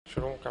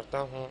شروع کرتا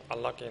ہوں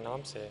اللہ کے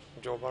نام سے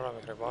جو بڑا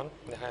مہربان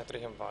نہایت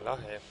رحم والا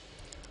ہے۔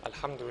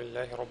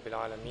 الحمدللہ رب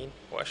العالمین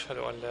واشہد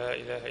ان لا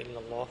الہ الا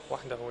اللہ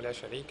وحدہ لا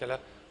شریک لہ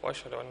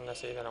واشہد ان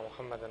سیدنا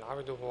محمدا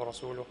عبدہ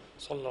ورسولہ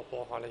صلی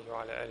اللہ علیہ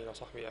وعلی آلہ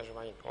وصحبہ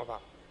اجمعین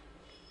وبعد۔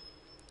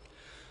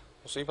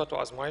 مصیبت و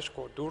آزمائش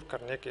کو دور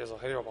کرنے کے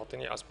ظاہری و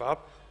باطنی اسباب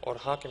اور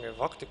حاکم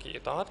وقت کی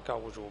اطاعت کا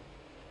وجوب۔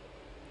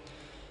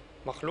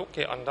 مخلوق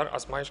کے اندر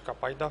آزمائش کا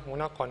پیدا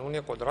ہونا قانون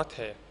قدرت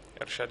ہے۔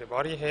 ارشاد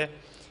باری ہے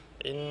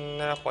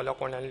إنا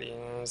خلقنا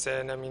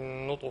الإنسان من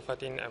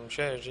نطفة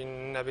أمشاج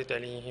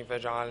نبتليه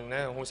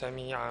فجعلناه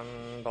سميعا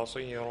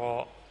بصيرا۔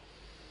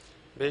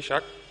 بے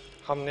شک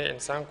ہم نے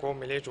انسان کو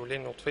ملے جلے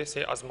نطفے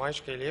سے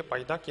آزمائش کے لیے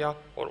پیدا کیا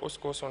اور اس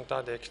کو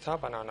سنتا دیکھتا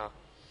بنانا۔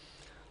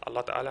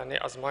 اللہ تعالیٰ نے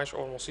آزمائش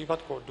اور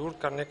مصیبت کو دور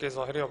کرنے کے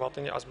ظاہری و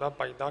باطنی اسباب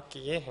پیدا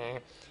کیے ہیں۔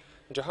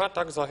 جہاں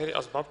تک ظاہری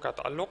اسباب کا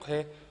تعلق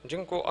ہے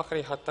جن کو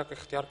آخری حد تک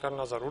اختیار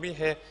کرنا ضروری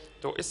ہے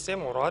تو اس سے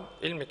مراد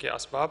علم کے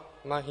اسباب،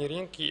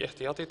 ماہرین کی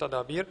احتیاطی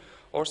تدابیر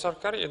اور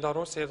سرکاری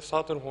اداروں سے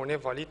صادر ہونے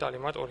والی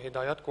تعلیمات اور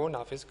ہدایات کو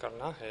نافذ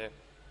کرنا ہے۔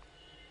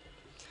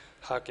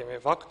 حاکم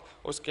وقت،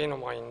 اس کے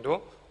نمائندوں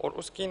اور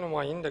اس کی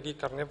نمائندگی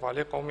کرنے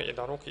والے قومی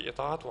اداروں کی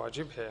اطاعت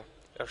واجب ہے۔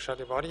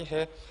 ارشاد باری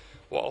ہے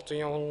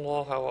وَأَطِيعُوا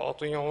اللَّهَ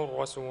وَأَطِيعُوا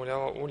الرَّسُولَ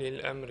وَأُولِي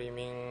الْأَمْرِ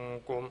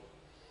مِنكُمْ۔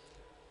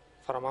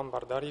 فرمان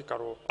برداری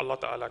کرو اللہ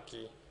تعالیٰ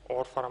کی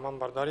اور فرمان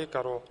برداری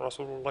کرو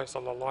رسول اللہ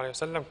صلی اللہ علیہ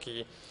وسلم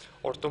کی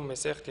اور تم میں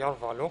سے اختیار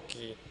والوں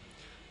کی۔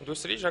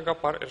 دوسری جگہ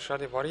پر ارشاد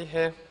باری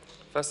ہے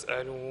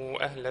فَاسْأَلُوا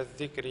أَهْلَ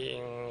الذِّكْرِ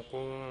إِن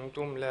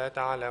كُنتُمْ لَا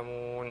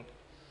تَعْلَمُونَ۔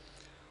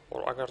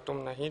 اور اگر تم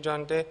نہیں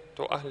جانتے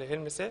تو اہل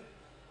علم سے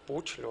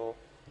پوچھ لو۔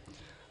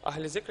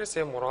 اہل ذکر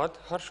سے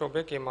مراد ہر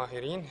شعبے کے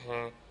ماہرین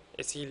ہیں،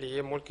 اسی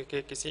لیے ملک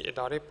کے کسی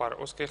ادارے پر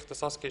اس کے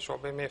اختصاص کے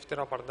شعبے میں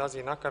افتراء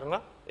پردازی نہ کرنا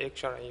ایک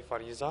شرعی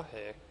فریضہ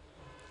ہے۔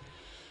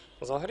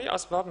 ظاہری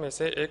اسباب میں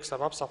سے ایک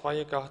سبب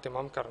صفائی کا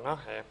اہتمام کرنا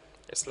ہے۔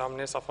 اسلام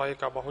نے صفائی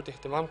کا بہت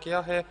اہتمام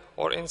کیا ہے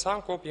اور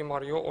انسان کو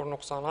بیماریوں اور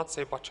نقصانات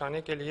سے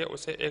بچانے کے لیے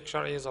اسے ایک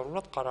شرعی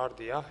ضرورت قرار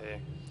دیا ہے۔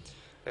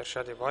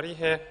 ارشاد باری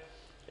ہے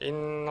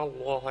ان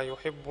اللہ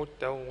یحب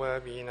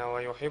التوابین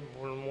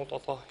ویحب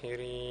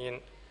المتطہرین۔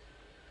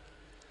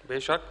 بے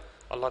شک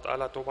اللہ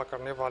تعالیٰ توبہ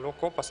کرنے والوں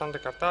کو پسند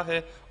کرتا ہے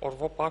اور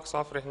وہ پاک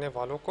صاف رہنے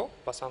والوں کو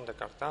پسند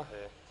کرتا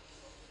ہے۔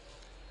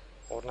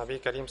 اور نبی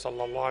کریم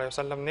صلی اللہ علیہ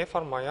وسلم نے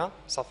فرمایا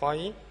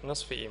صفائی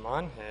نصف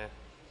ایمان ہے۔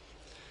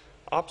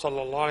 آپ صلی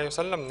اللہ علیہ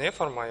وسلم نے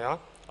فرمایا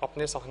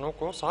اپنے صحنوں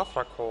کو صاف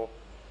رکھو،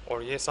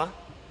 اور یہ صحن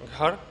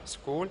گھر،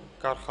 اسکول،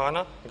 کارخانہ،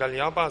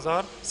 گلیاں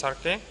بازار،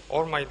 سڑکیں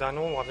اور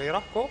میدانوں وغیرہ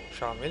کو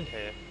شامل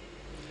ہے۔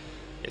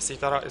 اسی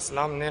طرح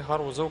اسلام نے ہر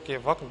وضو کے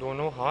وقت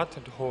دونوں ہاتھ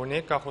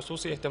دھونے کا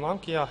خصوصی اہتمام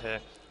کیا ہے۔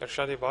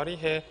 ارشاد باری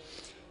ہے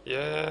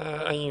یا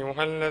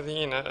ایھا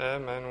الذین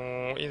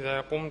آمنوا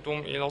اذا قمتم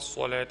الى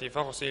الصلاة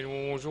فاغسلوا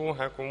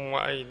وجوہکم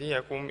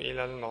وایدیکم الى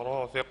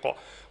المرافق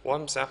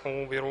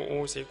وامسحوا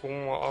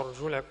برؤوسکم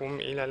وارجلکم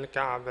الى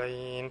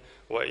الکعبین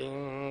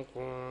وان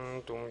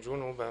کنتم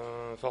جنبا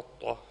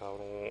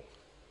فاطہروا۔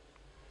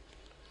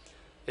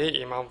 اے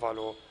ایمان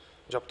والو،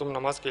 جب تم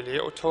نماز کے لیے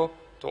اٹھو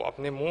تو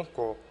اپنے منہ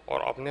کو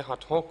اور اپنے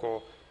ہاتھوں کو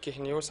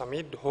کہنیوں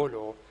سمیت دھو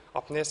لو،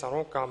 اپنے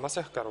سروں کا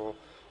مسح کرو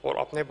اور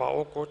اپنے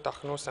باؤں کو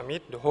ٹخنوں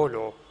سمیت دھو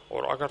لو،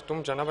 اور اگر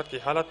تم جنابت کی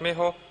حالت میں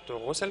ہو تو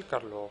غسل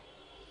کر لو۔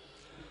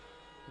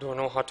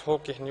 دونوں ہاتھوں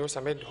کہنیوں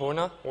سمیت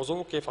دھونا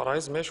وضو کے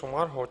فرائض میں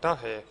شمار ہوتا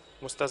ہے۔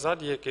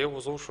 مستزاد یہ کہ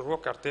وضو شروع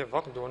کرتے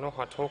وقت دونوں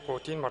ہاتھوں کو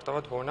 3 مرتبہ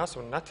دھونا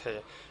سنت ہے،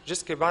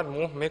 جس کے بعد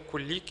منہ میں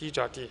کلی کی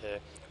جاتی ہے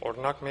اور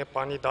ناک میں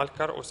پانی ڈال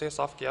کر اسے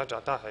صاف کیا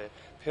جاتا ہے،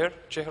 پھر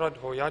چہرہ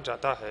دھویا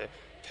جاتا ہے،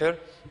 پھر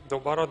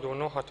دوبارہ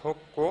دونوں ہاتھوں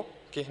کو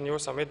کہنیوں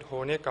سمیت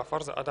دھونے کا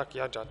فرض ادا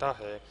کیا جاتا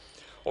ہے۔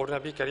 اور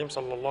نبی کریم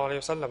صلی اللہ علیہ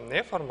وسلم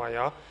نے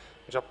فرمایا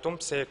جب تم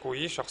سے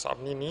کوئی شخص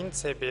اپنی نیند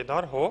سے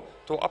بیدار ہو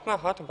تو اپنا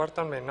ہاتھ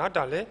برتن میں نہ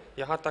ڈالے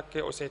یہاں تک کہ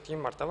اسے 3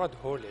 مرتبہ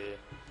دھو لے۔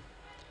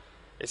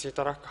 اسی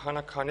طرح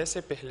کھانا کھانے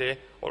سے پہلے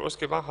اور اس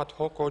کے بعد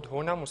ہاتھوں کو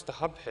دھونا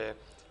مستحب ہے۔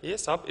 یہ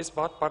سب اس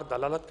بات پر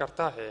دلالت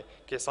کرتا ہے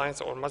کہ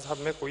سائنس اور مذہب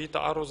میں کوئی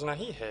تعارض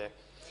نہیں ہے۔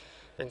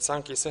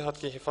 انسان کی صحت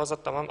کی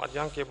حفاظت تمام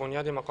ادیان کے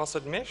بنیادی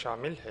مقاصد میں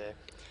شامل ہے۔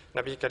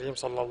 نبی کریم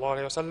صلی اللہ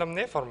علیہ وسلم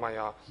نے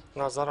فرمایا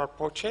نہ ضرر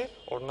پہنچے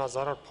اور نہ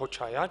ضرر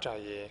پہنچایا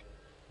جائے۔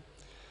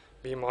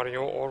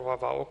 بیماریوں اور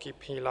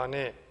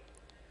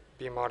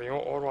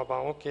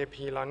وباؤں کے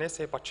پھیلانے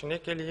سے بچنے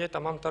کے لیے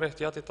تمام تر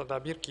احتیاطی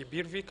تدابیر کی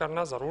پیروی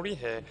کرنا ضروری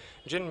ہے،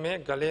 جن میں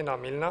گلے نہ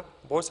ملنا،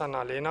 بوسہ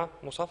نہ لینا،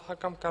 مصافحہ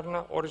کم کرنا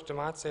اور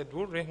اجتماعات سے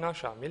دور رہنا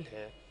شامل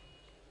ہے۔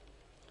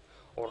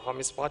 اور ہم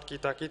اس بات کی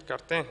تاکید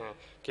کرتے ہیں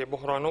کہ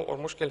بحرانوں اور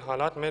مشکل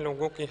حالات میں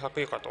لوگوں کی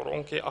حقیقت اور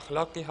ان کے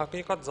اخلاق کی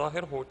حقیقت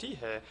ظاہر ہوتی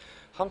ہے۔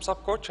 ہم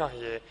سب کو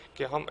چاہیے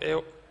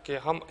کہ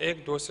ہم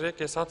ایک دوسرے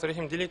کے ساتھ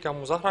رحم دلی کا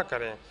مظاہرہ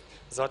کریں،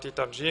 ذاتی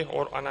ترجیح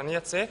اور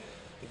انانیت سے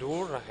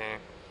دور رہیں،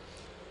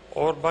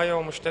 اور بائع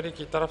و مشتری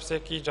کی طرف سے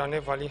کی جانے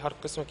والی ہر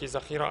قسم کی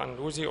ذخیرہ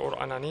اندوزی اور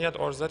انانیت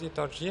اور ذاتی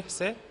ترجیح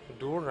سے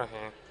دور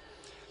رہیں،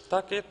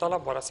 تاکہ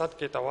طلب و رسد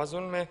کے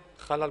توازن میں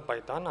خلل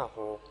پیدا نہ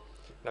ہو۔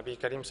 نبی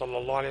کریم صلی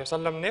اللہ علیہ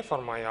وسلم نے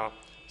فرمایا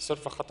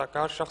صرف خطا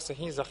کار شخص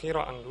ہی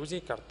ذخیرہ اندوزی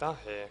کرتا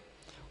ہے،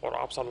 اور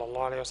آپ صلی اللہ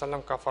علیہ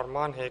وسلم کا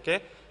فرمان ہے کہ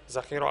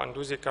ذخیرہ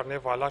اندوزی کرنے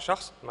والا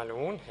شخص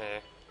ملعون ہے۔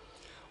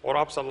 اور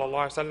آپ صلی اللہ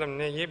علیہ وسلم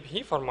نے یہ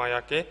بھی فرمایا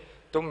کہ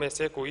تم میں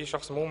سے کوئی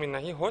شخص مومن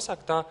نہیں ہو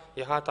سکتا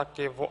یہاں تک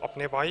کہ وہ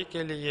اپنے بھائی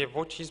کے لیے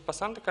وہ چیز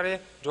پسند کرے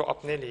جو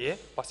اپنے لیے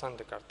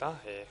پسند کرتا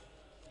ہے۔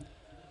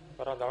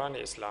 برادران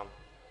اسلام،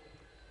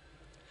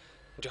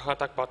 جہاں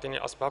تک باطنی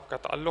اسباب کا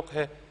تعلق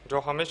ہے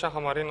جو ہمیشہ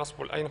ہمارے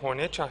نصب العین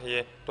ہونے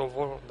چاہیے تو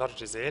وہ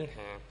درج ذیل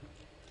ہیں۔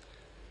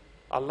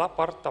 اللہ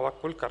پر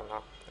توکل کرنا،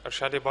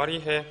 ارشاد باری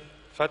ہے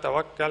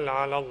فَتَوَكَّلْ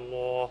عَلَى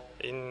اللَّهِ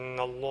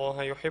إِنَّ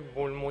اللَّهَ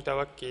يُحِبُّ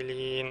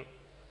الْمُتَوَكِّلِينَ،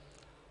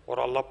 اور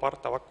اللہ پر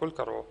توکل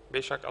کرو،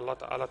 بے شک اللہ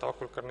تعالیٰ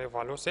توکل کرنے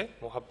والوں سے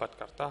محبت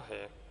کرتا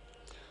ہے۔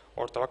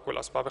 اور توکل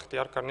اسباب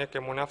اختیار کرنے کے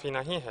منافی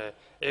نہیں ہے۔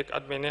 ایک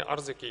آدمی نے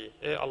عرض کی،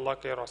 اے اللہ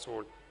کے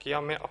رسول، کیا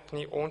میں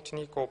اپنی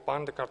اونٹنی کو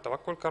باندھ کر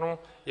توکل کروں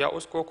یا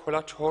اس کو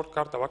کھلا چھوڑ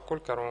کر توکل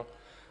کروں؟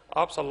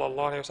 آپ صلی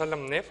اللہ علیہ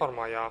وسلم نے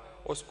فرمایا،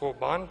 اس کو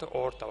باندھ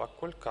اور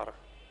توکل کر۔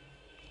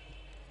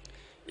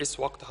 اس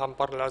وقت ہم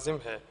پر لازم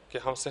ہے کہ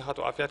ہم صحت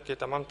و عافیت کے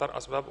تمام تر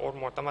اسباب اور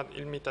معتمد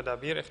علمی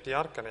تدابیر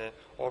اختیار کریں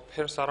اور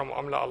پھر سارا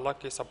معاملہ اللہ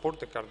کے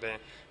سپرد کر دیں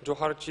جو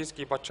ہر چیز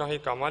کی بادشاہی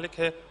کا مالک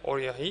ہے، اور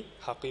یہی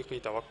حقیقی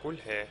توکل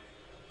ہے۔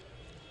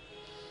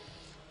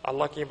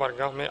 اللہ کی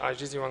بارگاہ میں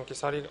عاجزی و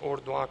انکساری اور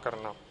دعا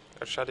کرنا،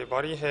 ارشاد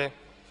باری ہے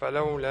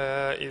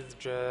فَلَوْلَا إِذْ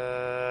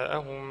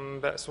جَاءَهُمْ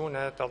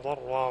بَأْسُنَا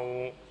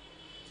تَضَرَّعُوا،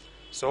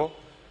 سو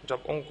جب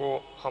ان کو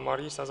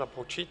ہماری سزا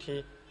پہنچی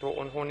تھی تو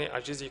انہوں نے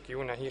عاجزی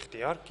کیوں نہیں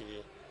اختیار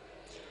کی۔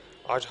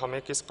 آج ہمیں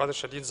کس قدر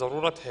شدید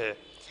ضرورت ہے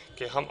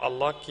کہ ہم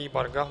اللہ کی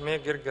بارگاہ میں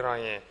گر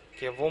گرائیں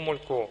کہ وہ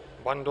ملکوں،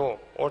 بندوں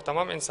اور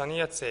تمام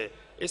انسانیت سے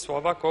اس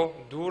وبا کو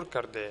دور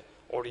کر دے،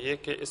 اور یہ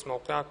کہ اس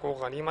موقع کو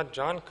غنیمت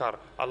جان کر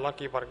اللہ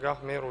کی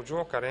بارگاہ میں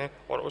رجوع کریں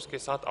اور اس کے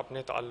ساتھ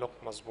اپنے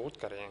تعلق مضبوط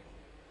کریں۔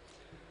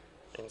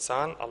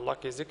 انسان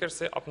اللہ کے ذکر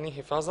سے اپنی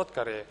حفاظت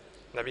کرے۔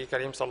 نبی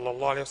کریم صلی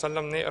اللہ علیہ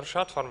وسلم نے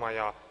ارشاد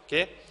فرمایا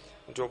کہ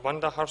جو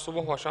بندہ ہر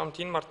صبح و شام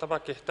 3 مرتبہ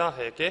کہتا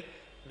ہے کہ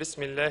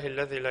بسم اللہ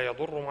الذی لا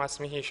یضر مع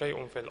اسمہ شیء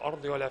فی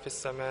الارض ولا فی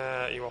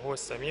السماء وهو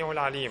السمیع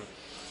العلیم،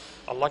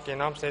 اللہ کے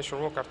نام سے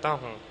شروع کرتا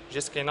ہوں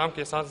جس کے نام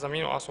کے ساتھ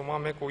زمین و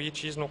آسمان میں کوئی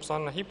چیز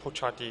نقصان نہیں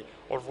پہنچاتی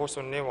اور وہ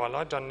سننے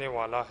والا جاننے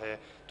والا ہے،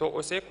 تو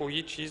اسے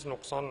کوئی چیز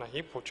نقصان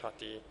نہیں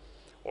پہنچاتی۔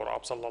 اور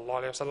آپ صلی اللہ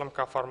علیہ وسلم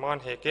کا فرمان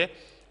ہے کہ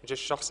جس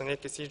شخص نے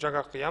کسی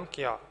جگہ قیام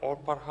کیا اور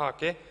پڑھا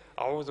کہ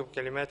اعوذ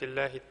بکلمات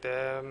اللہ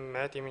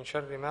التامات من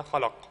شر ما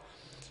خلق،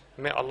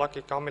 میں اللہ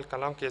کے کامل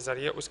کلام کے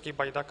ذریعے اس کی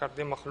پیدا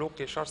کردہ مخلوق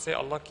کے شر سے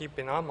اللہ کی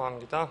پناہ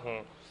مانگتا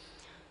ہوں،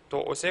 تو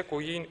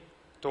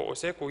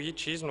اسے کوئی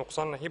چیز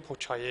نقصان نہیں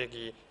پہنچائے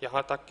گی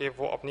یہاں تک کہ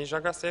وہ اپنی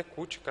جگہ سے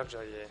کوچ کر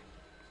جائے۔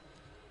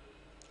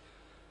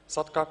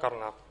 صدقہ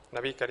کرنا،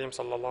 نبی کریم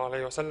صلی اللہ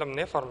علیہ وسلم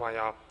نے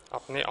فرمایا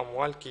اپنے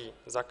اموال کی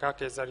زکوٰۃ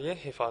کے ذریعے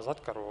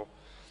حفاظت کرو،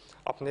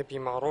 اپنے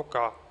بیماروں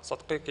کا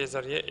صدقے کے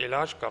ذریعے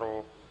علاج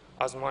کرو،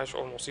 آزمائش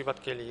اور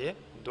مصیبت کے لیے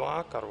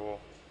دعا کرو۔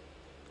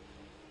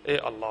 اے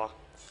اللہ،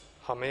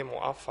 ہمیں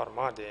معاف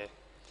فرما دے،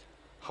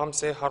 ہم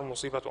سے ہر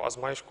مصیبت و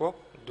آزمائش کو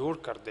دور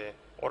کر دے،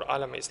 اور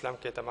عالم اسلام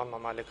کے تمام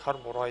ممالک ہر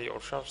برائی اور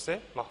شر سے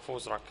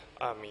محفوظ رکھ،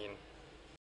 آمین۔